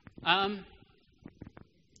So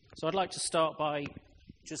I'd like to start by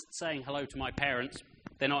just saying hello to my parents.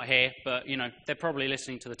 They're not here, but, they're probably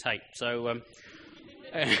listening to the tape. So,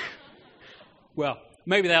 well,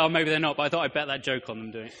 maybe they are, maybe they're not, but I thought I'd bet that joke on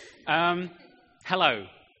them doing it. Hello.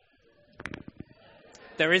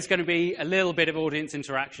 There is going to be a little bit of audience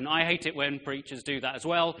interaction. I hate it when preachers do that as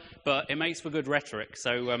well, but it makes for good rhetoric.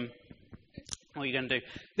 So, what are you going to do?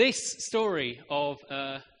 This story of,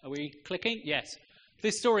 are we clicking? Yes.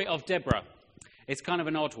 This story of Deborah, it's kind of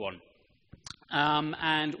an odd one.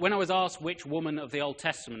 And when I was asked which woman of the Old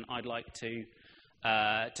Testament I'd like to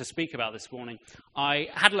speak about this morning, I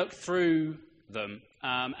had a look through them,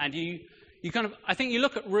 and I think you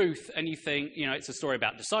look at Ruth and you think, it's a story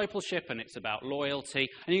about discipleship and it's about loyalty,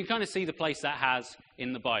 and you can kind of see the place that has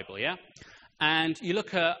in the Bible, yeah? And you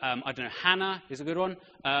look at, Hannah is a good one.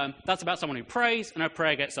 That's about someone who prays and her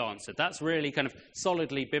prayer gets answered. That's really kind of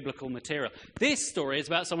solidly biblical material. This story is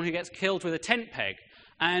about someone who gets killed with a tent peg,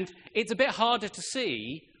 and it's a bit harder to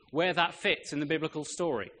see where that fits in the biblical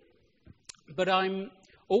story. But I'm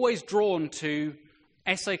always drawn to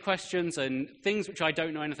essay questions and things which I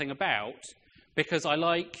don't know anything about because I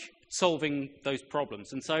like solving those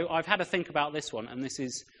problems. And so I've had to think about this one, and this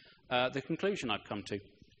is the conclusion I've come to.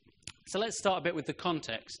 So let's start a bit with the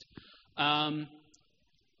context.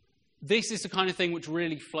 This is the kind of thing which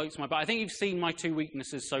really floats my boat. I think you've seen my two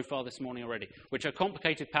weaknesses so far this morning already, which are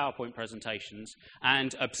complicated PowerPoint presentations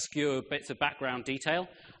and obscure bits of background detail.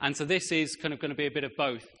 And so this is kind of going to be a bit of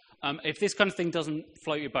both. If this kind of thing doesn't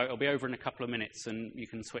float your boat, it'll be over in a couple of minutes and you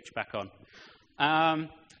can switch back on.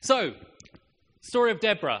 So, story of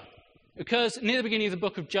Deborah occurs near the beginning of the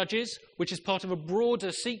book of Judges, which is part of a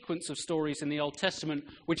broader sequence of stories in the Old Testament,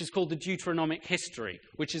 which is called the Deuteronomic History,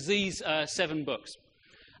 which is these 7 books.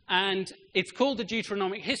 And it's called the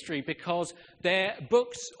Deuteronomic History because they're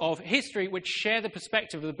books of history which share the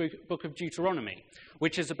perspective of the book of Deuteronomy,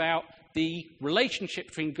 which is about the relationship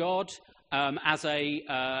between God as a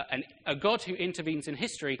God who intervenes in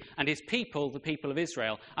history and his people, the people of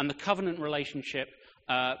Israel, and the covenant relationship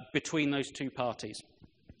between those two parties.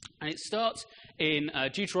 And it starts in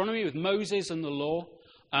Deuteronomy with Moses and the law.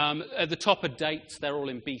 At the top are dates. They're all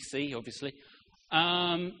in BC, obviously.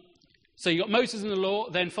 So you've got Moses and the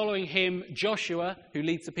law, then following him, Joshua, who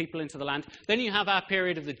leads the people into the land. Then you have our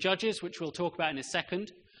period of the Judges, which we'll talk about in a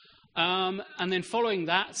second. And then following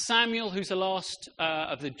that, Samuel, who's the last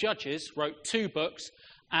of the Judges, wrote 2 books.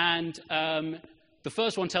 And the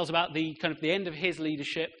first one tells about the end of his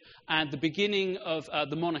leadership and the beginning of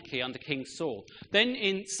the monarchy under King Saul. Then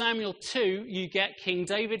in Samuel 2, you get King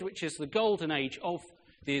David, which is the golden age of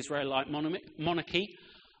the Israelite monarchy.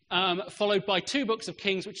 Followed by 2 books of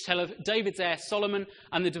Kings, which tell of David's heir Solomon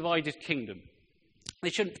and the divided kingdom. They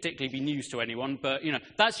shouldn't particularly be news to anyone, but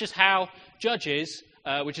that's just how Judges,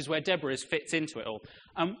 which is where Deborah is, fits into it all.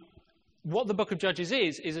 What the book of Judges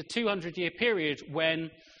is a 200-year period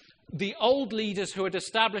when the old leaders who had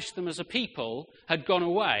established them as a people had gone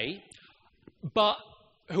away, but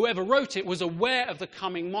whoever wrote it was aware of the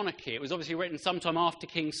coming monarchy. It was obviously written sometime after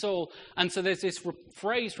King Saul, and so there's this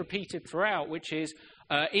phrase repeated throughout, which is,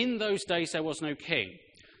 in those days there was no king.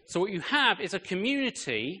 So what you have is a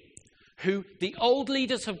community who the old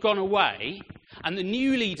leaders have gone away, and the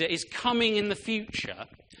new leader is coming in the future,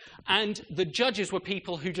 and the judges were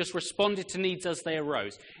people who just responded to needs as they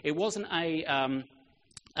arose. It wasn't a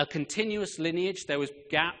continuous lineage. There was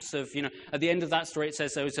gaps of, at the end of that story it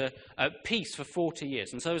says there was a peace for 40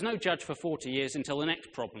 years. And so there was no judge for 40 years until the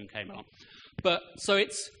next problem came along. But, so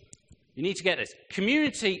it's, you need to get this.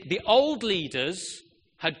 Community, the old leaders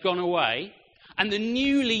had gone away, and the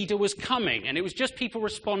new leader was coming, and it was just people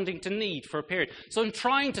responding to need for a period. So I'm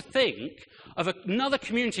trying to think of another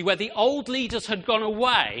community where the old leaders had gone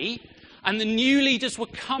away, and the new leaders were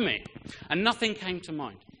coming, and nothing came to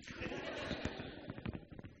mind.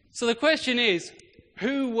 So the question is,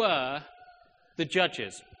 who were the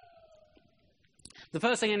judges? The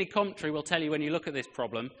first thing any commentary will tell you when you look at this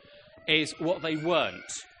problem is what they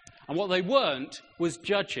weren't. And what they weren't was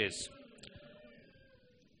judges.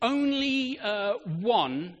 Only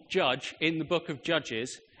one judge in the book of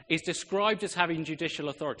Judges is described as having judicial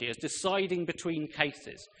authority, as deciding between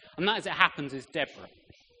cases. And that, as it happens, is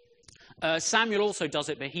Deborah. Samuel also does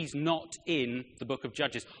it, but he's not in the book of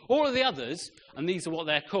Judges. All of the others, and these are what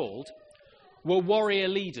they're called, were warrior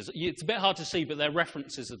leaders. It's a bit hard to see, but their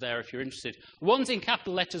references are there if you're interested. The ones in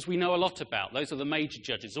capital letters we know a lot about. Those are the major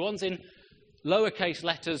judges. The ones in lowercase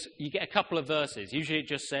letters, you get a couple of verses. Usually it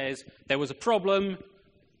just says, there was a problem,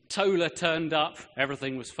 Tola turned up,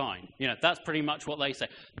 everything was fine. That's pretty much what they say.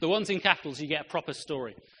 The ones in capitals, you get a proper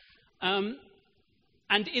story. And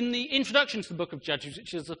And in the introduction to the book of Judges,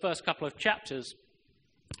 which is the first couple of chapters,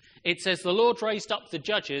 it says, "The Lord raised up the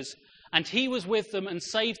judges, and he was with them and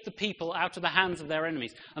saved the people out of the hands of their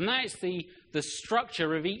enemies." And that is the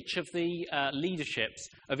structure of each of the leaderships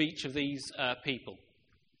of each of these people.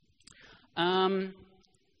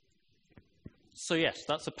 So yes,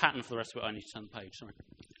 that's a pattern for the rest of it. I need to turn the page, sorry.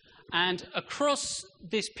 And across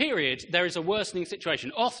this period, there is a worsening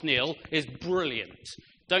situation. Othniel is brilliant.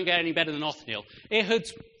 Don't get any better than Othniel.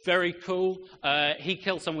 Ehud's very cool. He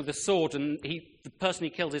kills someone with a sword, and the person he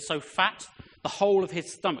killed is so fat, the whole of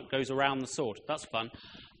his stomach goes around the sword. That's fun.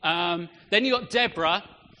 Then you've got Deborah,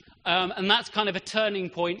 and that's kind of a turning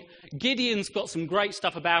point. Gideon's got some great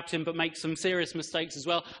stuff about him, but makes some serious mistakes as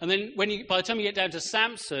well. And then by the time you get down to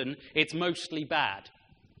Samson, it's mostly bad.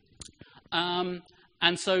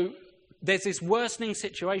 And so there's this worsening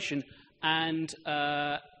situation, and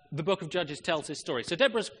the book of Judges tells this story. So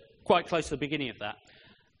Deborah's quite close to the beginning of that.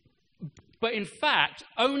 But in fact,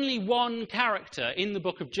 only one character in the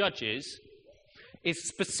book of Judges is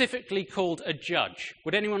specifically called a judge.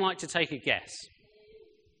 Would anyone like to take a guess?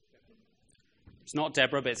 It's not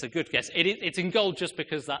Deborah, but it's a good guess. It's in gold just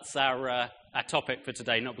because that's our topic for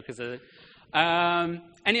today, not because of it.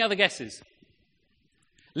 Any other guesses?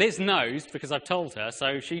 Liz knows because I've told her,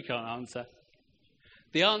 so she can't answer.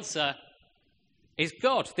 The answer is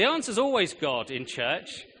God. The answer's always God in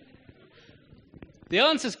church. The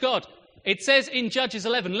answer's God. It says in Judges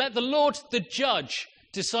 11, "Let the Lord, the judge,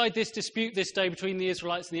 decide this dispute this day between the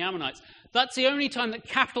Israelites and the Ammonites." That's the only time that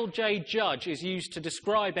capital J, judge, is used to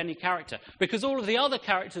describe any character, because all of the other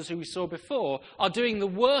characters who we saw before are doing the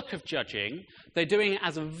work of judging. They're doing it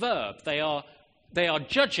as a verb. They are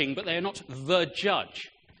judging, but they are not the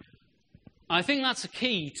judge. I think that's the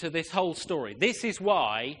key to this whole story. This is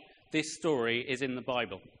why this story is in the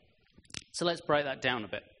Bible. So let's break that down a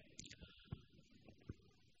bit.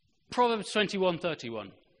 Proverbs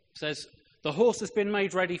 21:31 says, "The horse has been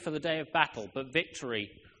made ready for the day of battle, but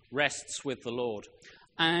victory rests with the Lord."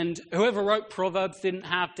 And whoever wrote Proverbs didn't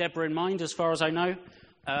have Deborah in mind, as far as I know,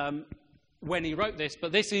 when he wrote this.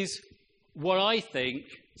 But this is what I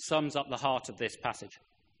think sums up the heart of this passage.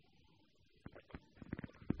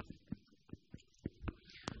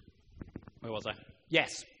 Where was I?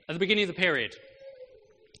 Yes, at the beginning of the period,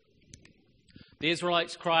 the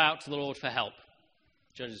Israelites cry out to the Lord for help.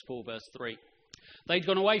 Judges 4, verse 3. They'd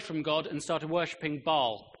gone away from God and started worshipping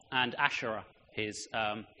Baal and Asherah, his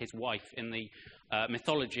wife, in the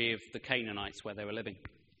mythology of the Canaanites where they were living.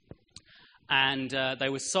 And they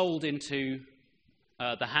were sold into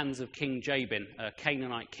the hands of King Jabin, a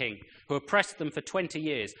Canaanite king, who oppressed them for 20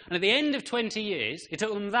 years. And at the end of 20 years, it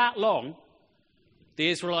took them that long, the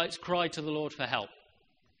Israelites cried to the Lord for help.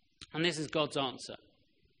 And this is God's answer.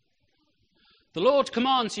 "The Lord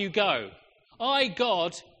commands you, go. I,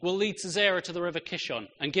 God, will lead Sisera to the river Kishon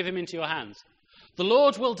and give him into your hands. The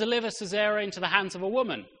Lord will deliver Sisera into the hands of a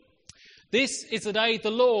woman. This is the day the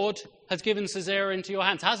Lord has given Sisera into your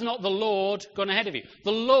hands. Has not the Lord gone ahead of you?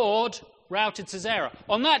 The Lord routed Sisera.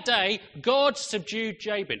 On that day, God subdued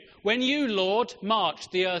Jabin. When you, Lord,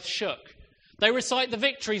 marched, the earth shook. They recite the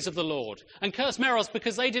victories of the Lord and curse Meroz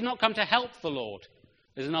because they did not come to help the Lord."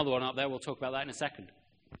 There's another one up there. We'll talk about that in a second.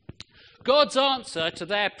 God's answer to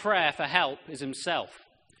their prayer for help is himself,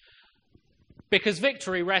 because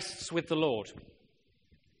victory rests with the Lord.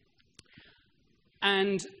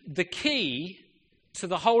 And the key to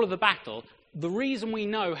the whole of the battle, the reason we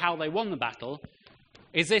know how they won the battle,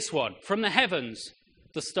 is this one. "From the heavens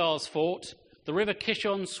the stars fought, the river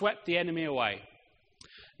Kishon swept the enemy away."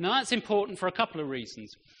 Now that's important for a couple of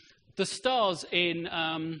reasons. The stars in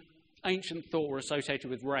ancient thought were associated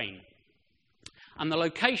with rain. And the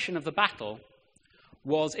location of the battle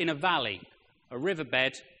was in a valley, a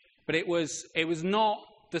riverbed, but it was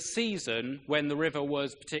not the season when the river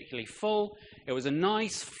was particularly full. It was a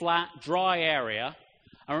nice, flat, dry area.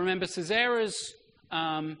 And remember, Sisera's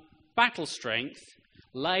battle strength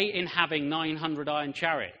lay in having 900 iron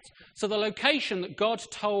chariots. So the location that God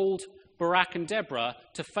told Barak and Deborah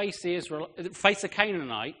to face the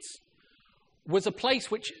Canaanites was a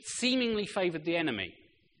place which seemingly favoured the enemy.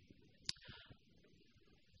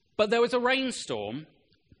 But there was a rainstorm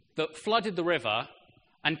that flooded the river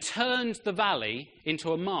and turned the valley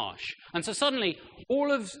into a marsh. And so suddenly,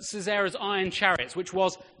 all of Sisera's iron chariots, which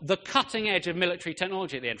was the cutting edge of military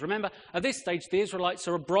technology at the end. Remember, at this stage, the Israelites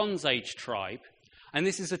are a Bronze Age tribe. And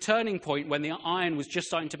this is a turning point when the iron was just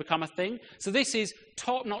starting to become a thing. So this is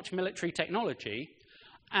top-notch military technology.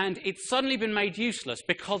 And it's suddenly been made useless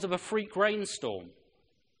because of a freak rainstorm.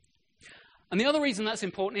 And the other reason that's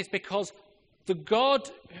important is because the God,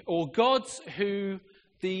 or gods who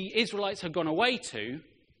the Israelites had gone away to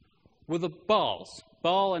were the Baals,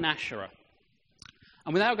 Baal and Asherah.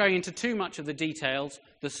 And without going into too much of the details,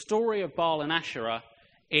 the story of Baal and Asherah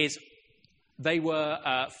is they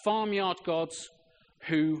were farmyard gods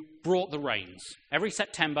who brought the rains. Every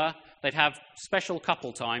September, they'd have special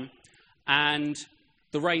couple time, and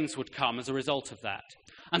the rains would come as a result of that.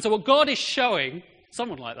 And so what God is showing,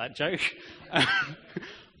 someone like that joke,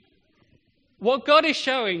 what God is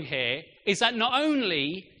showing here is that not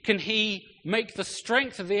only can he make the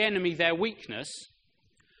strength of the enemy their weakness,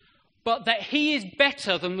 but that he is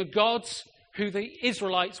better than the gods who the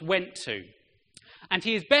Israelites went to. And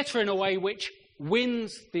he is better in a way which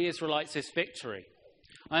wins the Israelites this victory.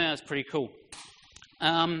 I think that's pretty cool.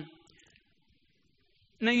 Now,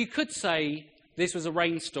 you could say this was a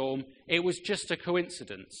rainstorm, it was just a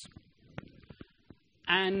coincidence.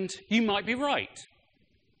 And you might be right.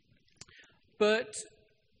 But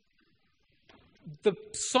the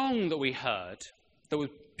song that we heard, that was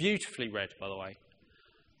beautifully read, by the way,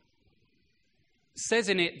 says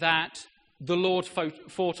in it that the Lord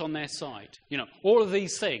fought on their side. You know, all of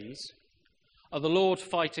these things are the Lord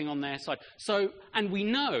fighting on their side. So, and we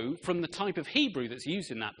know from the type of Hebrew that's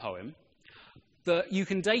used in that poem that you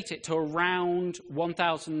can date it to around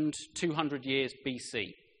 1,200 years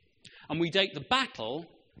BC. And we date the battle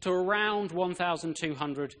to around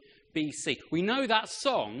 1,200 BC. We know that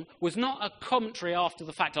song was not a commentary after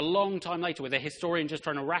the fact, a long time later, with a historian just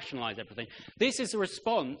trying to rationalize everything. This is the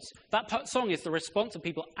response, that song is the response of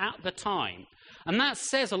people at the time. And that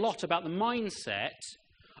says a lot about the mindset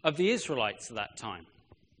of the Israelites at that time.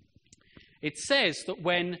 It says that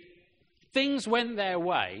when things went their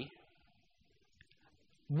way,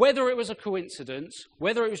 whether it was a coincidence,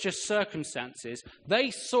 whether it was just circumstances,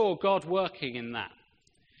 they saw God working in that.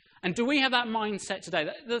 And do we have that mindset today?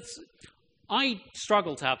 I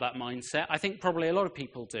struggle to have that mindset. I think probably a lot of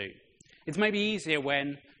people do. It's maybe easier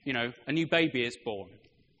when, you know, a new baby is born,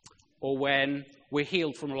 or when we're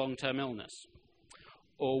healed from a long-term illness,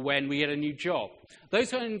 or when we get a new job.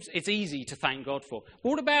 Those times it's easy to thank God for. But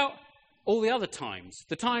what about all the other times?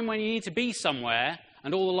 The time when you need to be somewhere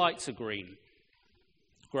and all the lights are green.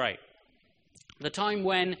 Great. The time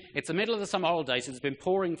when it's the middle of the summer holidays, it's been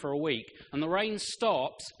pouring for a week, and the rain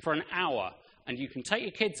stops for an hour, and you can take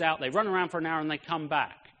your kids out, they run around for an hour, and they come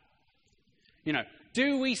back. You know,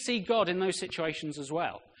 do we see God in those situations as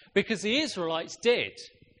well? Because the Israelites did.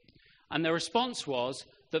 And their response was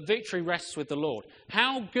that victory rests with the Lord.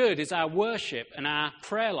 How good is our worship and our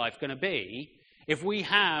prayer life going to be if we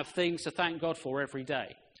have things to thank God for every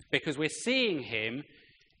day? Because we're seeing him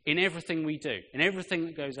in everything we do, in everything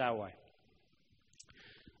that goes our way.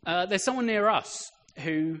 There's someone near us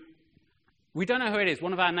who, we don't know who it is,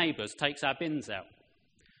 one of our neighbours takes our bins out.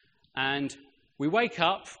 And we wake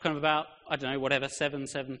up kind of about,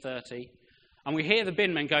 7:30, and we hear the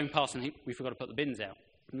bin men going past and we forgot to put the bins out.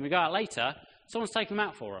 And we go out later, someone's taken them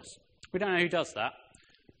out for us. We don't know who does that.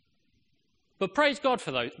 But praise God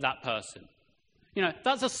for that person. You know,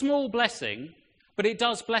 that's a small blessing, but it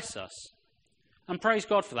does bless us. And praise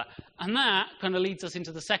God for that. And that kind of leads us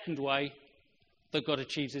into the second way that God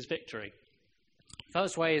achieves his victory.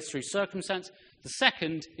 First way is through circumstance. The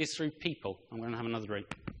second is through people. I'm going to have another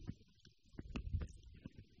drink.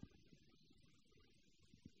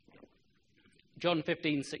 John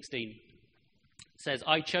 15:16 says,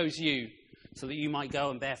 I chose you so that you might go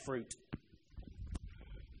and bear fruit.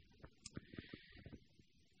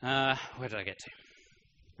 Where did I get to?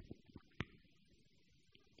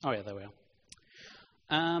 Oh yeah, there we are.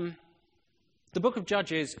 The book of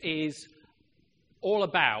Judges is all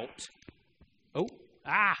about, the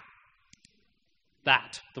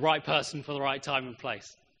right person for the right time and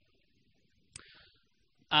place.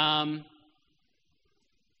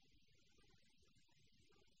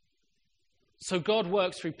 So God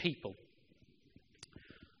works through people.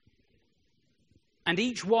 And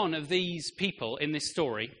each one of these people in this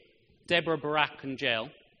story, Deborah, Barak, and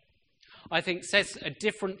Jael, I think says a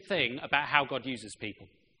different thing about how God uses people.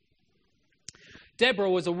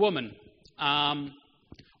 Deborah was a woman,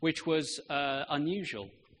 which was unusual.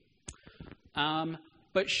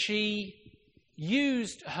 But she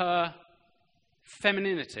used her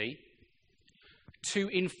femininity to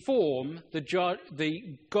inform the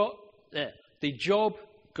job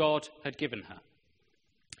God had given her.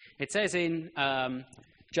 It says in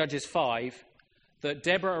Judges 5 that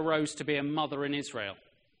Deborah arose to be a mother in Israel.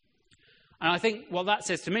 And I think what that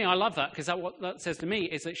says to me, I love that, because what that says to me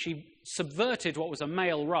is that she subverted what was a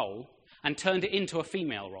male role and turned it into a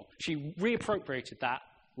female role. She reappropriated that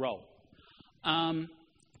role. So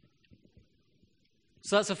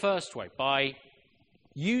that's the first way, by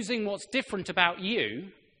using what's different about you,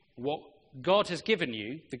 what God has given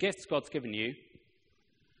you, the gifts God's given you,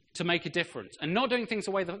 to make a difference. And not doing things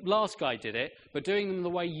the way the last guy did it, but doing them the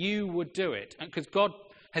way you would do it. Because God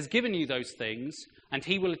has given you those things, and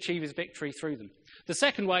he will achieve his victory through them. The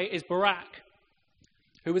second way is Barak,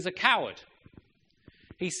 who was a coward.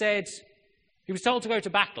 He said, he was told to go to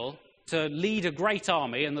battle, to lead a great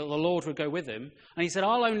army, and that the Lord would go with him. And he said,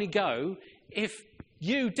 I'll only go if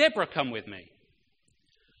you, Deborah, come with me.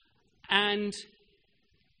 And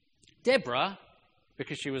Deborah,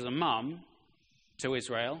 because she was a mum to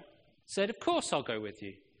Israel, said, of course I'll go with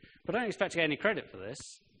you. But I don't expect to get any credit for this.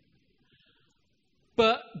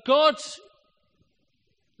 But God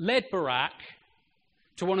led Barak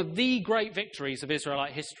to one of the great victories of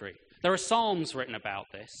Israelite history. There are Psalms written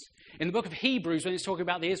about this. In the book of Hebrews, when it's talking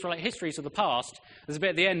about the Israelite histories of the past, there's a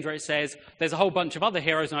bit at the end where it says, there's a whole bunch of other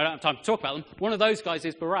heroes, and I don't have time to talk about them. One of those guys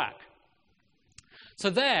is Barak. So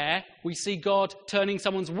there, we see God turning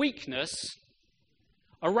someone's weakness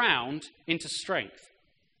around into strength.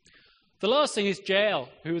 The last thing is Jael,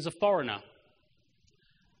 who was a foreigner,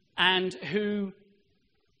 and who...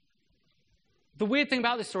 The weird thing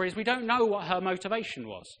about this story is we don't know what her motivation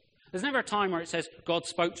was. There's never a time where it says God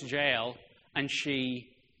spoke to Jael and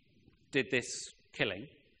she did this killing.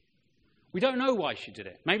 We don't know why she did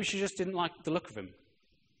it. Maybe she just didn't like the look of him.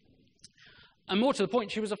 And more to the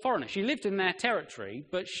point, she was a foreigner. She lived in their territory,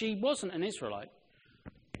 but she wasn't an Israelite.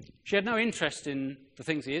 She had no interest in the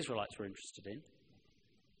things the Israelites were interested in.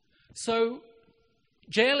 So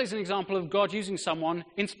Jael is an example of God using someone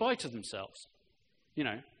in spite of themselves. You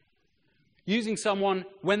know, using someone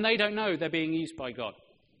when they don't know they're being used by God.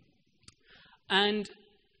 And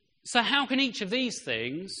so how can each of these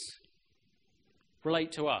things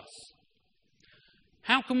relate to us?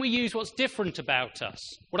 How can we use what's different about us?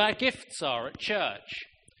 What our gifts are at church?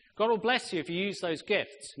 God will bless you if you use those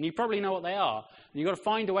gifts. And you probably know what they are. And you've got to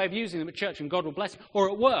find a way of using them at church and God will bless you. Or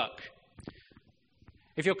at work.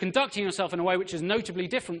 If you're conducting yourself in a way which is notably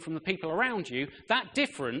different from the people around you, that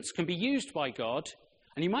difference can be used by God,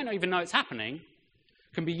 and you might not even know it's happening,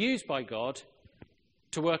 can be used by God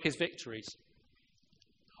to work his victories.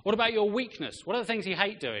 What about your weakness? What are the things you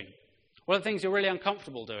hate doing? What are the things you're really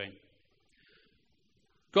uncomfortable doing?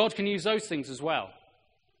 God can use those things as well.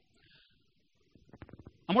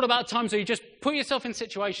 And what about times where you just put yourself in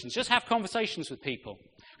situations, just have conversations with people?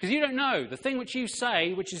 Because you don't know, the thing which you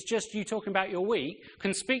say, which is just you talking about your week,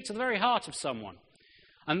 can speak to the very heart of someone.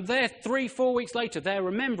 And they're 3-4 weeks later, they're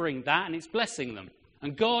remembering that and it's blessing them.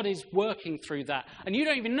 And God is working through that. And you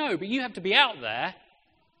don't even know, but you have to be out there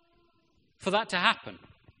for that to happen.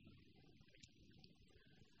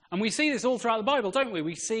 And we see this all throughout the Bible, don't we?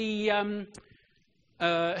 We see,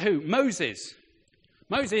 Moses.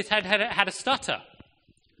 Moses had a stutter.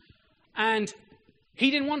 And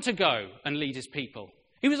he didn't want to go and lead his people.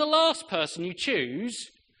 He was the last person you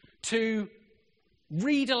choose to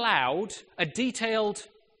read aloud a detailed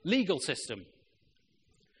legal system.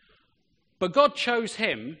 But God chose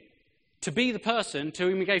him to be the person to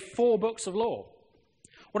whom he gave 4 books of law.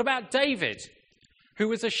 What about David, who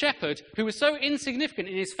was a shepherd, who was so insignificant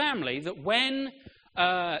in his family that when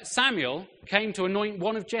Samuel came to anoint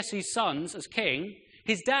one of Jesse's sons as king,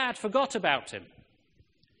 his dad forgot about him.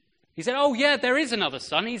 He said, oh yeah, there is another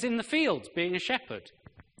son, he's in the fields being a shepherd.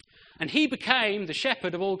 And he became the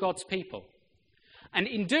shepherd of all God's people. And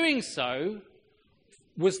in doing so,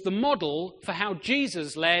 was the model for how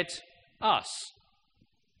Jesus led us,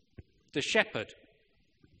 the shepherd.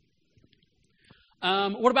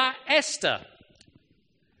 What about Esther?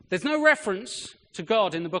 There's no reference to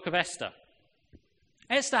God in the book of Esther.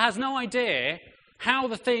 Esther has no idea how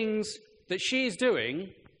the things that she is doing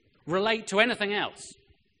relate to anything else.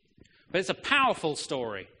 But it's a powerful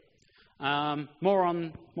story. More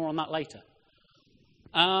on that later.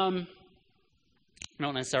 Not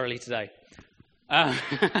necessarily today.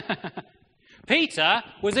 Peter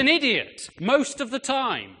was an idiot most of the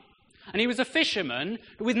time. And he was a fisherman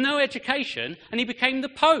with no education, and he became the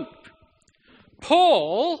Pope.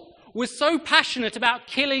 Paul was so passionate about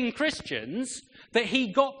killing Christians that he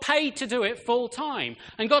got paid to do it full time.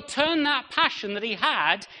 And God turned that passion that he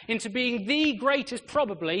had into being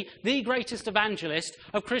probably the greatest evangelist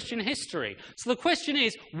of Christian history. So the question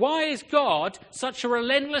is, why is God such a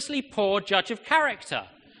relentlessly poor judge of character?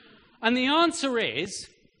 And the answer is,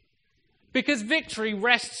 because victory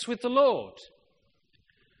rests with the Lord.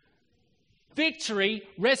 Victory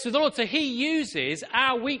rests with the Lord. So he uses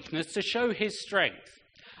our weakness to show his strength.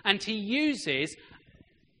 And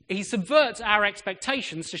he subverts our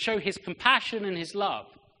expectations to show his compassion and his love.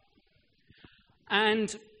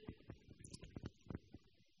 And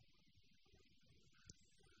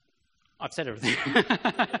I've said everything.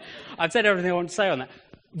 I've said everything I want to say on that.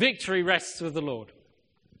 Victory rests with the Lord.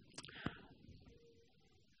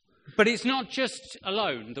 But it's not just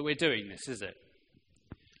alone that we're doing this, is it?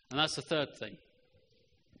 And that's the third thing.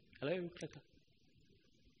 Hello, clicker.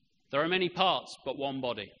 There are many parts, but one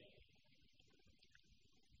body.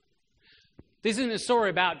 This isn't a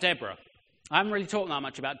story about Deborah. I haven't really talked that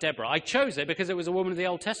much about Deborah. I chose it because it was a woman of the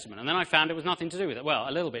Old Testament, and then I found it was nothing to do with it. Well,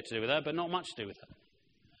 a little bit to do with her, but not much to do with her.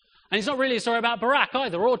 And it's not really a story about Barak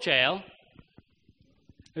either, or Jael.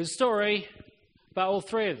 It's a story about all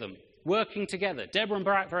three of them working together. Deborah and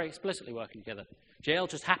Barak very explicitly working together. Jael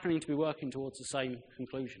just happening to be working towards the same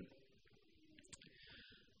conclusion.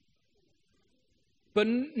 But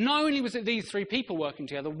not only was it these three people working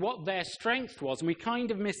together, what their strength was, and we kind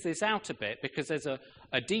of miss this out a bit because there's a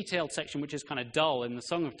detailed section which is kind of dull in the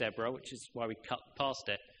Song of Deborah, which is why we cut past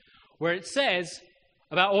it, where it says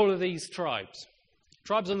about all of these tribes.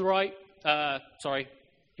 Tribes on the right,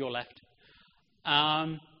 your left.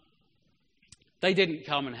 They didn't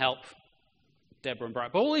come and help Deborah and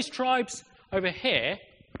Barak. But all these tribes over here,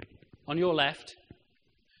 on your left,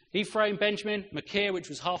 Ephraim, Benjamin, Machir, which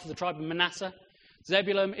was half of the tribe of Manasseh,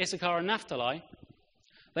 Zebulun, Issachar, and Naphtali,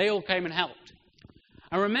 they all came and helped.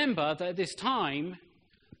 And remember that at this time,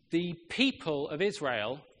 the people of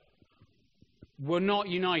Israel were not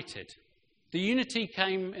united. The unity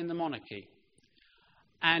came in the monarchy.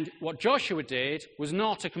 And what Joshua did was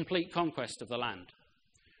not a complete conquest of the land.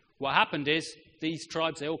 What happened is these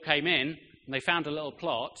tribes, they all came in and they found a little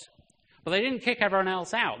plot, but they didn't kick everyone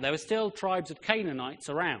else out. There were still tribes of Canaanites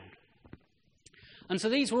around. And so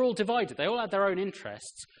these were all divided. They all had their own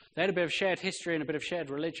interests. They had a bit of shared history and a bit of shared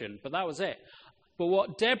religion, but that was it. But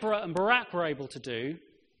what Deborah and Barak were able to do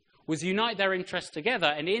was unite their interests together,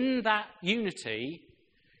 and in that unity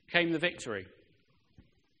came the victory.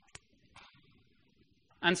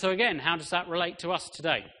 And so again, how does that relate to us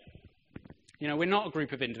today? You know, we're not a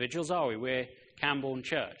group of individuals, are we? We're Camborne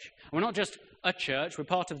Church. And we're not just a church, we're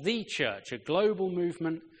part of the church, a global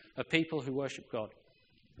movement of people who worship God.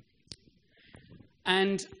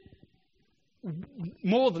 And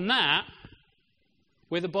more than that,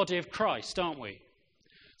 we're the body of Christ, aren't we?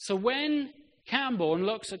 So when Camborne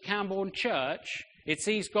looks at Camborne Church, it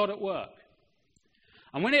sees God at work.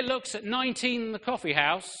 And when it looks at 19 in the coffee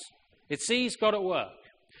house, it sees God at work.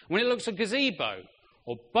 When it looks at Gazebo,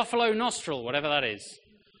 or Buffalo Nostril, whatever that is,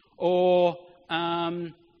 or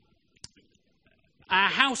our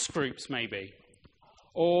house groups maybe,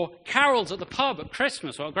 or carols at the pub at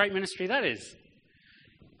Christmas, what a great ministry that is.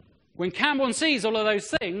 When Camborne sees all of those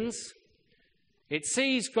things, it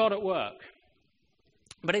sees God at work.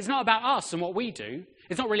 But it's not about us and what we do.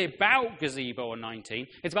 It's not really about Gazebo or 19.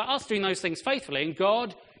 It's about us doing those things faithfully and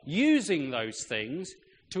God using those things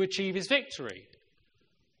to achieve his victory.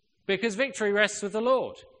 Because victory rests with the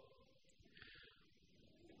Lord.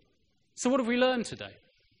 So what have we learned today?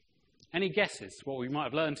 Any guesses what we might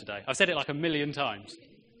have learned today? I've said it like 1,000,000 times.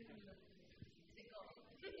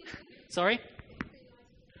 Sorry?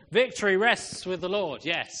 Victory rests with the Lord.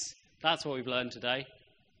 Yes, that's what we've learned today.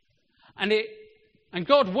 And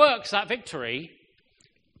God works that victory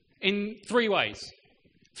in three ways.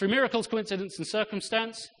 Through miracles, coincidence, and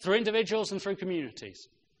circumstance, through individuals, and through communities.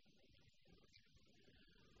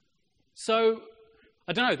 So,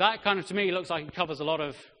 I don't know, that kind of to me looks like it covers a lot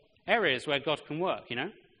of areas where God can work, you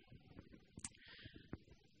know?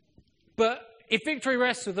 But if victory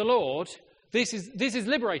rests with the Lord, this is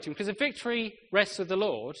liberating, because if victory rests with the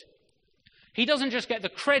Lord, he doesn't just get the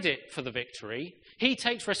credit for the victory, he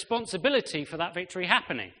takes responsibility for that victory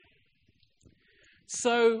happening.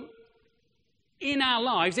 So, in our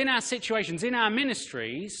lives, in our situations, in our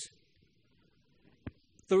ministries,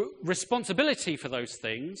 the responsibility for those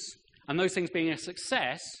things, and those things being a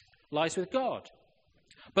success, lies with God.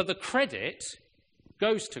 But the credit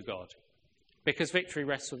goes to God, because victory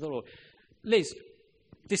rests with the Lord. Liz,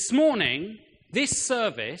 this morning, this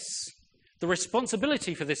service, the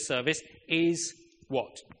responsibility for this service is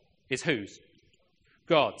what? Is whose?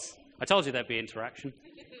 God's. I told you there'd be interaction.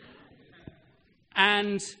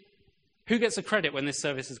 And who gets the credit when this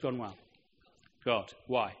service has gone well? God.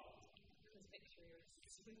 Why?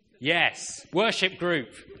 Yes. Worship group.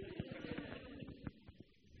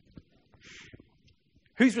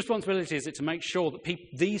 Whose responsibility is it to make sure that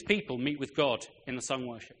these people meet with God in the sung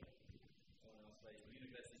worship?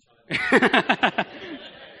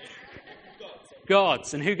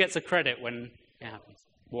 God's. And who gets the credit when it happens?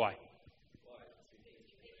 Why?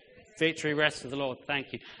 Victory rests with the Lord.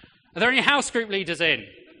 Thank you. Are there any house group leaders in?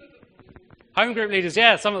 Home group leaders?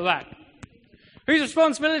 Yeah, some of that. Whose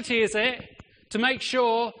responsibility is it to make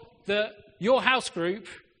sure that your house group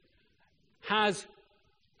has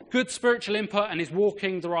good spiritual input and is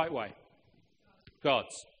walking the right way?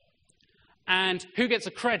 God's. And who gets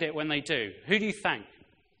the credit when they do? Who do you thank?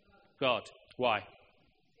 God. Why?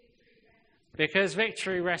 Because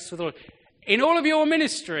victory rests with the Lord. In all of your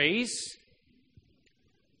ministries,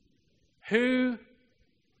 who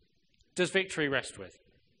does victory rest with?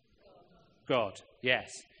 God,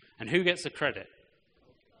 yes. And who gets the credit?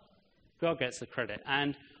 God gets the credit.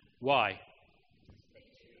 And why?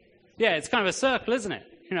 Yeah, it's kind of a circle, isn't it?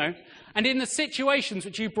 You know. And in the situations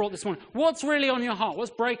which you brought this morning, what's really on your heart?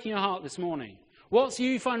 What's breaking your heart this morning? What's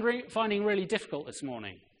you finding really difficult this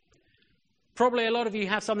morning? Probably a lot of you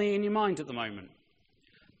have something in your mind at the moment.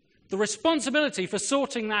 The responsibility for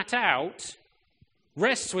sorting that out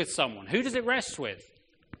rests with someone. Who does it rest with?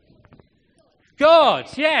 God,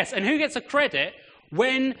 yes. And who gets the credit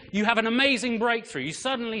when you have an amazing breakthrough? You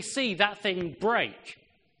suddenly see that thing break.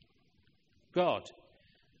 God.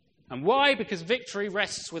 And why? Because victory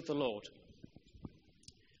rests with the Lord.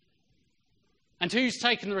 And who's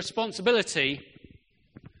taken the responsibility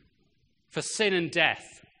for sin and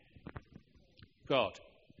death? God.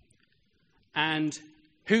 And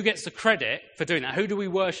who gets the credit for doing that? Who do we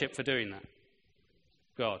worship for doing that?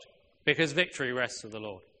 God. Because victory rests with the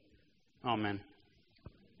Lord. Amen.